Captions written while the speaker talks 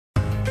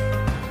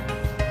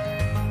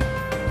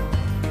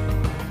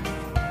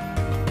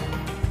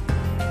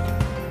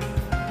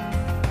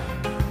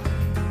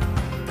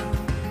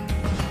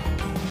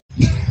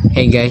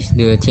Hey guys,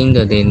 do you think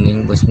the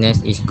dating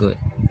business is good,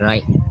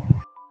 right?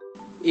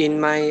 In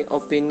my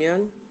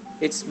opinion,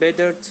 it's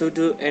better to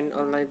do an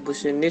online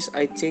business.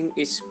 I think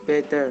it's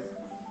better.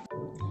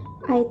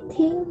 I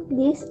think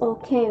this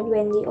okay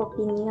Wendy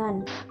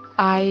opinion.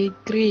 I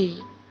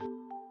agree.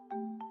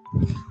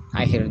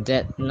 I hear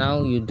that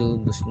now you do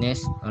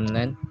business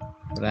online,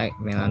 right,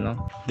 Meilano?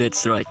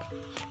 That's right.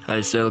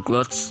 I sell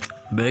clothes,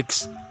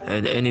 bags,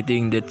 and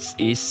anything that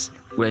is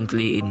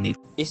currently in need.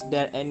 Is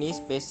there any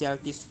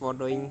specialties for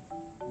doing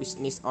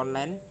business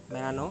online,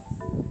 Meilano?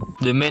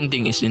 The main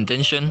thing is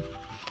intention,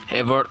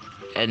 effort,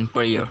 and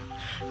prayer.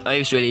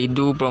 I usually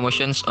do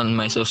promotions on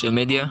my social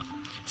media,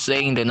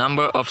 saying the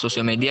number of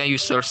social media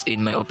users.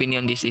 In my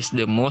opinion, this is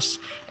the most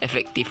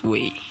effective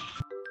way.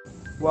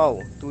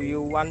 Wow, do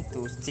you want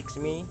to teach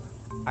me?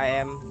 I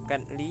am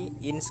currently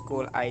in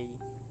school. I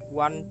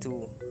want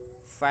to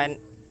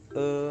find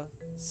a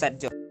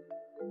side job.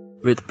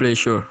 With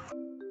pleasure.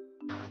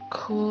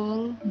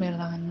 Cool,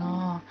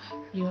 Meilano.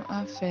 You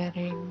are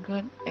very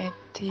good at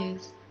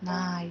this.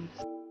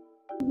 Nice.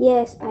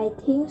 Yes, I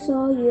think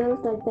so. You're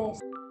the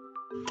best.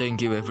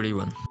 Thank you,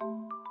 everyone.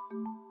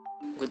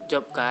 Good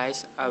job,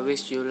 guys. I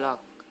wish you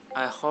luck.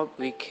 I hope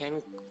we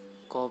can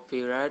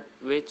cooperate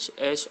with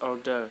each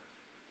other.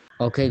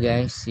 Okay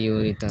guys, see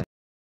you later.